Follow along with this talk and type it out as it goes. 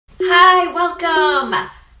Hi, welcome!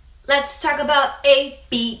 Let's talk about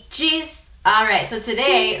ABGs. Alright, so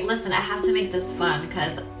today, listen, I have to make this fun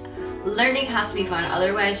because learning has to be fun.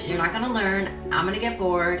 Otherwise, you're not going to learn, I'm going to get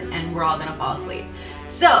bored, and we're all going to fall asleep.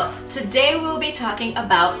 So, today we'll be talking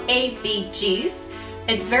about ABGs.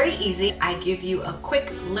 It's very easy. I give you a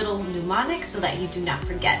quick little mnemonic so that you do not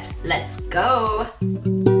forget. Let's go!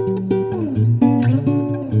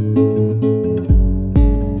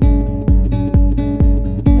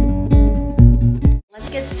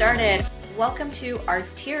 Started. Welcome to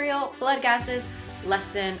Arterial Blood Gases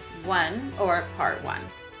Lesson 1 or Part 1.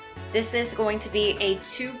 This is going to be a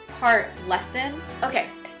two-part lesson. Okay,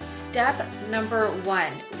 step number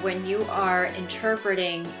 1, when you are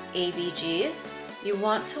interpreting ABGs, you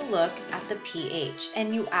want to look at the pH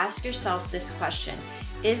and you ask yourself this question: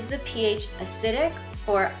 is the pH acidic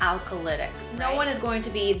or alkalytic? No one is going to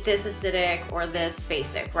be this acidic or this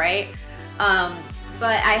basic, right?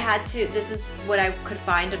 But I had to, this is what I could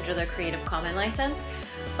find under the Creative Commons license.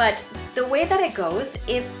 But the way that it goes,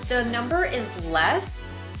 if the number is less,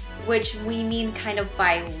 which we mean kind of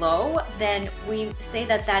by low, then we say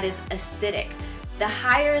that that is acidic. The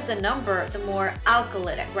higher the number, the more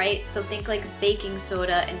alkalytic, right? So think like baking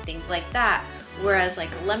soda and things like that. Whereas like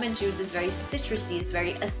lemon juice is very citrusy, it's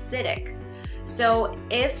very acidic. So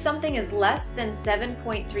if something is less than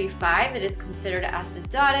 7.35, it is considered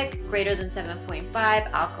acidotic, greater than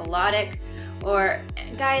 7.5, alkalotic, or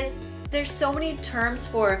guys, there's so many terms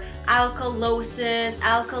for alkalosis,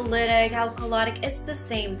 alkalytic, alkalotic, it's the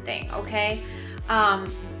same thing, okay?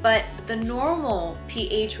 But the normal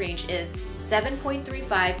pH range is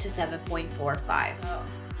 7.35 to 7.45. Oh.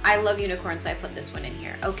 I love unicorns, so I put this one in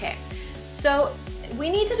here. Okay, so we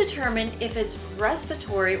need to determine if it's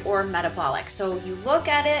respiratory or metabolic. So you look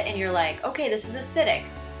at it and you're like, okay, this is acidic.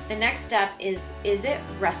 The next step is it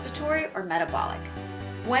respiratory or metabolic?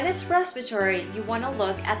 When it's respiratory, you want to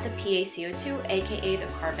look at the PaCO2, aka the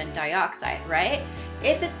carbon dioxide, right?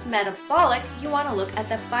 If it's metabolic, you want to look at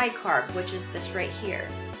the bicarb, which is this right here.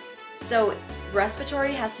 So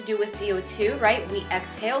respiratory has to do with CO2, right? We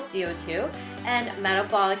exhale CO2, and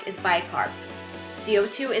metabolic is bicarb.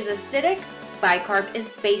 CO2 is acidic, bicarb is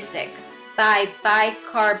basic.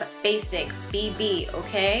 Bicarb basic, BB,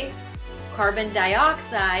 okay? Carbon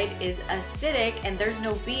dioxide is acidic and there's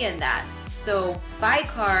no B in that. So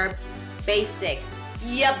bicarb basic,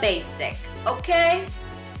 yeah basic, okay?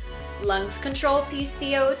 Lungs control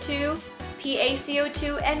PaCO2,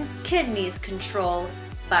 and kidneys control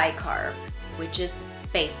bicarb, which is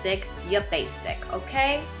basic, yeah basic,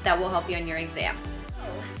 okay? That will help you on your exam.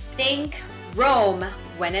 Think Rome,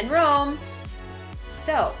 when in Rome.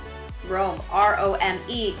 So, Rome,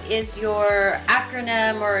 R-O-M-E, is your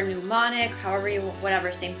acronym or mnemonic, however you,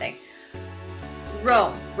 whatever, same thing.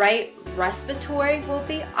 Rome, right? Respiratory will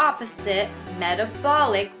be opposite,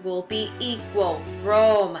 metabolic will be equal.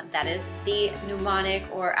 Rome, that is the mnemonic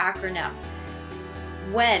or acronym.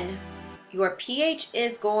 When your pH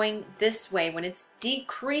is going this way, when it's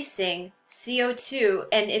decreasing CO2,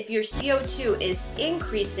 and if your CO2 is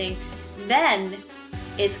increasing, then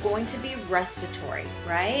it's going to be respiratory,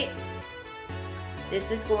 right?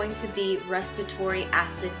 This is going to be respiratory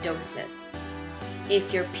acidosis.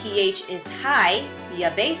 If your pH is high,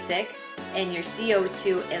 via basic, and your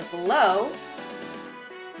CO2 is low,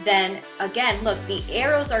 then again, look, the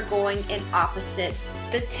arrows are going in opposite.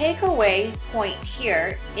 The takeaway point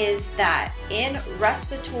here is that in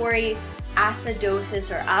respiratory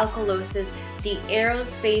acidosis or alkalosis, the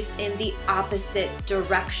arrows face in the opposite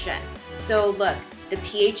direction. So look, the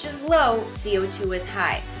pH is low, CO2 is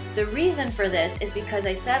high. The reason for this is because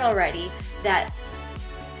I said already that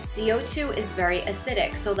CO2 is very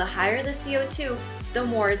acidic. So the higher the CO2, the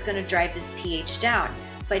more it's going to drive this pH down.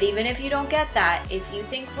 But even if you don't get that, if you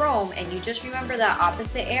think Rome and you just remember that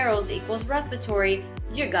opposite arrows equals respiratory,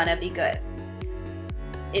 you're gonna be good.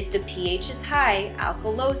 If the pH is high,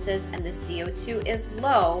 alkalosis, and the CO2 is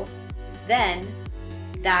low, then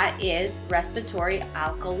that is respiratory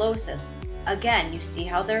alkalosis. Again, you see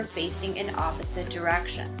how they're facing in opposite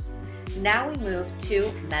directions. Now we move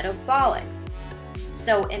to metabolic.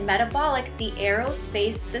 So in metabolic, the arrows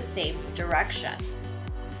face the same direction.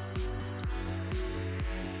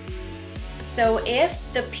 So if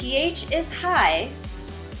the pH is high,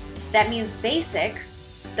 that means basic,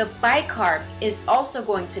 the bicarb is also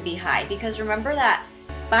going to be high, because remember that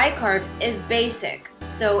bicarb is basic.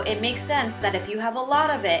 So it makes sense that if you have a lot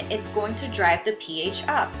of it, it's going to drive the pH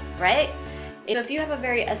up, right? So if you have a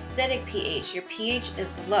very acidic pH, your pH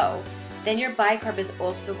is low, then your bicarb is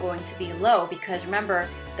also going to be low, because remember,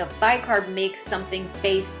 the bicarb makes something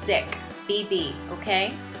basic, BB,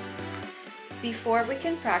 okay? before we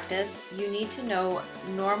can practice, you need to know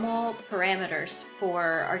normal parameters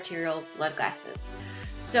for arterial blood gases.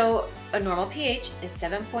 So a normal pH is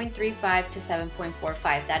 7.35 to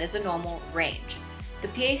 7.45. That is a normal range. The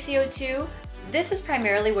PaCO2, this is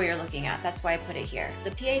primarily what you're looking at. That's why I put it here.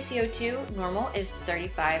 The PaCO2 normal is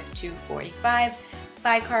 35 to 45.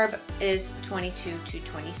 Bicarb is 22 to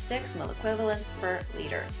 26 milliequivalents per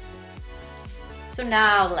liter. So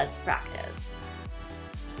now let's practice.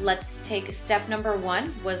 Let's take step number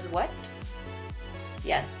 1 was what?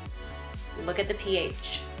 Yes, look at the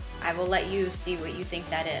pH. I will let you see what you think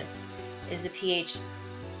that is. Is the pH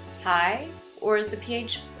high or is the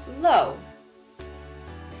pH low?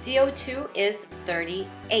 CO2 is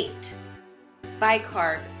 38.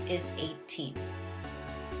 Bicarb is 18.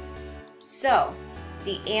 So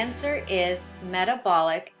the answer is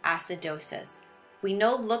metabolic acidosis. We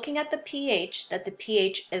know looking at the pH that the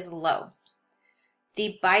pH is low.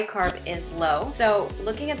 The bicarb is low. So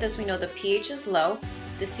looking at this, we know the pH is low.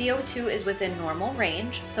 The CO2 is within normal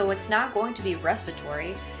range, so it's not going to be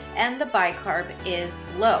respiratory, and the bicarb is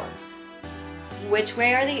low. Which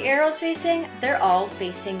way are the arrows facing? They're all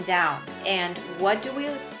facing down. And what do we,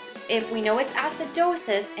 if we know it's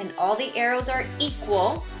acidosis and all the arrows are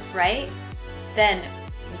equal, right? Then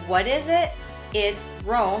what is it? It's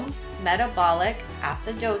Rome, metabolic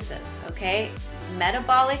acidosis, okay?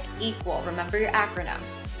 Metabolic equal, remember your acronym.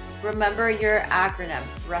 Remember your acronym,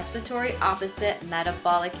 respiratory opposite,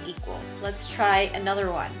 metabolic equal. Let's try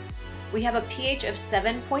another one. We have a pH of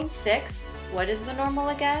 7.6. What is the normal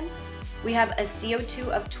again? We have a CO2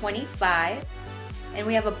 of 25, and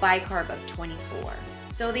we have a bicarb of 24.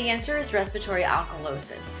 So the answer is respiratory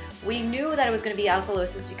alkalosis. We knew that it was going to be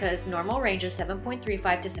alkalosis because normal range is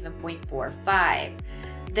 7.35 to 7.45.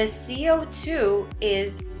 The CO2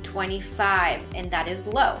 is 25, and that is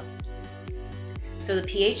low. So the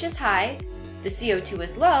pH is high, the CO2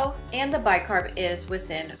 is low, and the bicarb is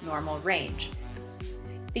within normal range.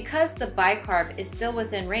 Because the bicarb is still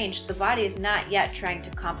within range, the body is not yet trying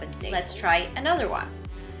to compensate. Let's try another one.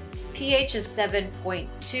 pH of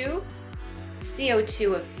 7.2,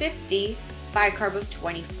 CO2 of 50, bicarb of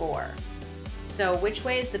 24. So which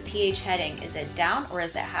way is the pH heading? Is it down or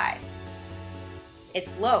is it high?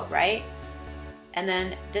 It's low, right? And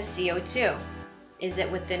then the CO2. Is it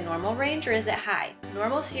within normal range or is it high?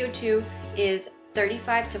 Normal CO2 is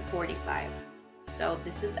 35 to 45. So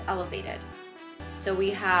this is elevated. So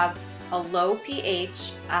we have a low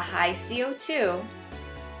pH, a high CO2,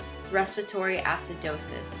 respiratory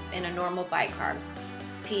acidosis, and a normal bicarb.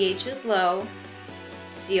 pH is low,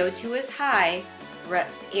 CO2 is high,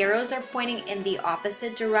 arrows are pointing in the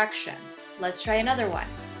opposite direction. Let's try another one.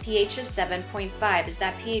 pH of 7.5. Is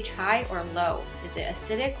that pH high or low? Is it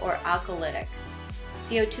acidic or alkalytic?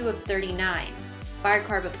 CO2 of 39,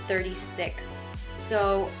 bicarb of 36.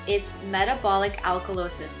 So it's metabolic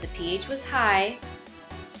alkalosis. The pH was high,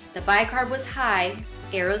 the bicarb was high,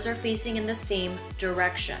 arrows are facing in the same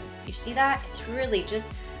direction. You see that? It's really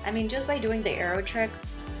just, I mean, just by doing the arrow trick,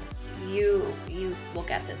 you will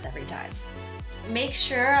get this every time. Make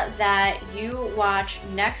sure that you watch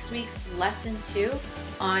next week's lesson 2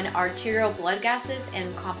 on arterial blood gases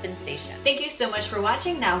and compensation. Thank you so much for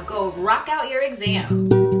watching. Now go rock out your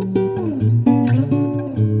exam.